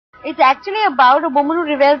It's actually about a woman who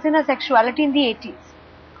revels in her sexuality in the 80s.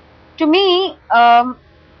 To me,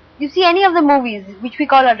 you see any of the movies which we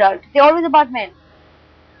call adult, they're always about men.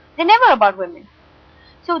 They're never about women.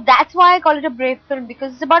 So that's why I call it a brave film,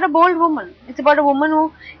 because it's about a bold woman. It's about a woman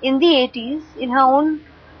who, in the 80s, in her own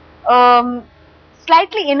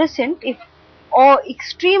slightly innocent or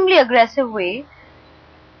extremely aggressive way,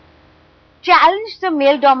 challenged the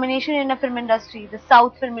male domination in a film industry, the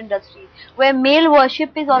South film industry, where male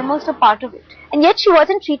worship is almost a part of it. And yet she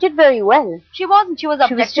wasn't treated very well. She wasn't. She was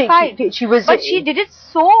objectified. But she did it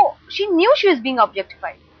so... She knew she was being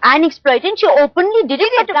objectified. And exploited. She openly did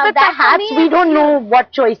it. But perhaps we don't know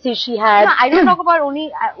what choices she had. No, I don't talk about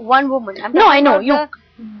only one woman. No, I know.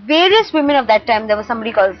 Various women of that time. There was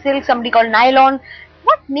somebody called Silk, somebody called Nylon.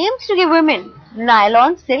 What names to give women?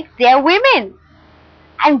 Nylon, Silk, they are women.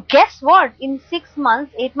 And guess what? In 6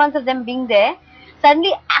 months, 8 months of them being there,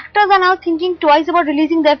 suddenly actors are now thinking twice about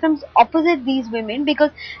releasing their films opposite these women,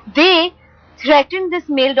 because they threatened this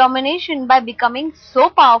male domination by becoming so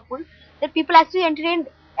powerful that people actually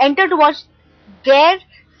enter to watch their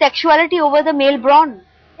sexuality over the male brawn.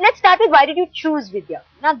 Let's start with, why did you choose Vidya?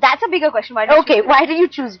 Now that's a bigger question. Why did you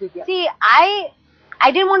choose Vidya? See, I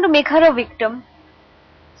didn't want to make her a victim.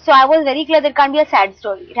 So I was very clear that it can't be a sad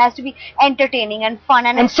story. It has to be entertaining and fun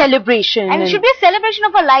and celebration. And it should be a celebration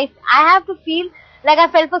of her life. I have to feel like I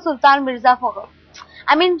felt for Sultan Mirza for her.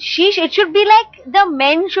 I mean, it should be like the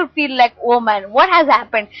men should feel like, oh man, what has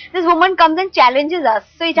happened? This woman comes and challenges us.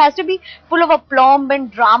 So it has to be full of aplomb and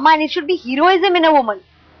drama, and it should be heroism in a woman.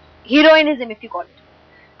 Heroinism, if you call it.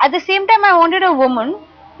 At the same time, I wanted a woman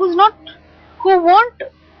who won't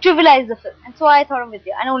trivialize the film. And so I thought of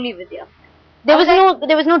Vidya, and only Vidya. There was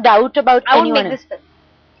no doubt about anyone. I won't make this film.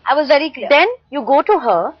 I was very clear. Then you go to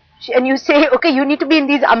her and you say, okay, you need to be in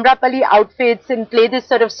these Amrapali outfits and play this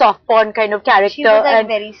sort of soft porn kind of character. She was like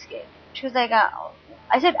very scared. She was like,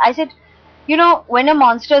 I said, you know, when a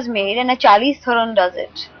monster is made and a Charlize Theron does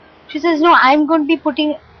it, she says, no, I'm going to be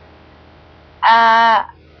putting at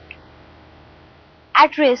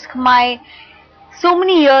risk my so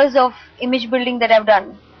many years of image building that I've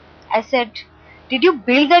done. I said, did you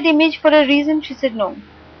build that image for a reason? She said, no.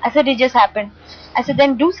 I said, it just happened. I said,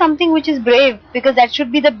 then do something which is brave, because that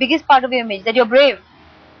should be the biggest part of your image, that you're brave.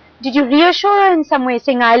 Did you reassure her in some way,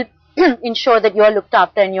 saying, I'll ensure that you're looked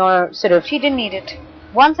after and you're sort of... She didn't need it.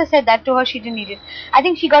 Once I said that to her, she didn't need it. I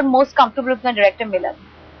think she got most comfortable with my director, Milan.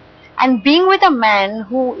 And being with a man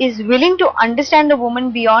who is willing to understand a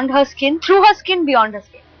woman beyond her skin, through her skin, beyond her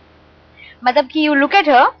skin. Matlab ki you look at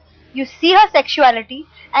her, you see her sexuality,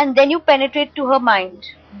 and then you penetrate to her mind.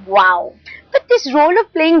 Wow. But this role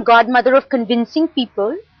of playing godmother, of convincing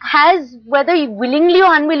people, has, whether willingly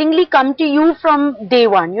or unwillingly, come to you from day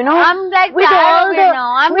one, you know? I'm like, with all the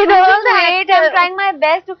now. I'm with all the hate. I'm trying my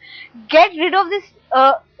best to get rid of this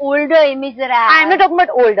older image that I have. I'm not talking about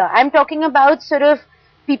older. I'm talking about sort of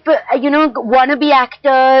people, you know, wannabe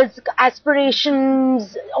actors,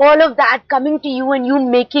 aspirations, all of that coming to you and you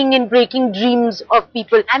making and breaking dreams of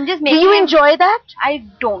people. I'm just making. Do you enjoy that? I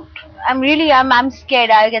don't. I'm scared.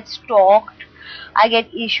 I get stalked. I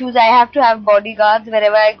get issues. I have to have bodyguards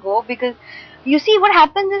wherever I go, because you see what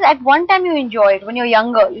happens is at one time you enjoy it when you're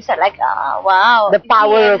younger. You start like, wow. The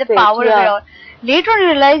power of it. All. Later on you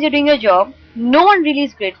realize you're doing your job. No one really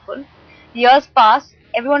is grateful. Years pass.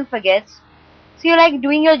 Everyone forgets. So you're like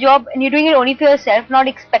doing your job and you're doing it only for yourself, not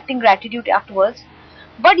expecting gratitude afterwards.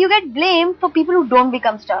 But you get blamed for people who don't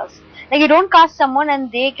become stars. Like you don't cast someone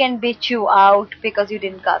and they can bitch you out because you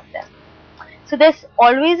didn't cast them. So there's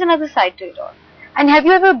always another side to it all. And have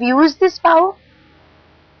you ever abused this power?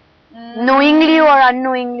 Knowingly or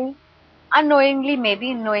unknowingly? Unknowingly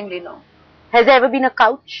maybe, knowingly no. Has there ever been a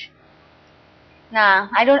couch? Nah,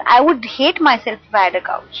 I don't. I would hate myself if I had a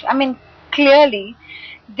couch. I mean, clearly,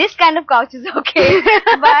 this kind of couch is okay.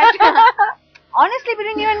 But honestly,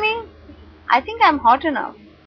 between you and me, I think I'm hot enough.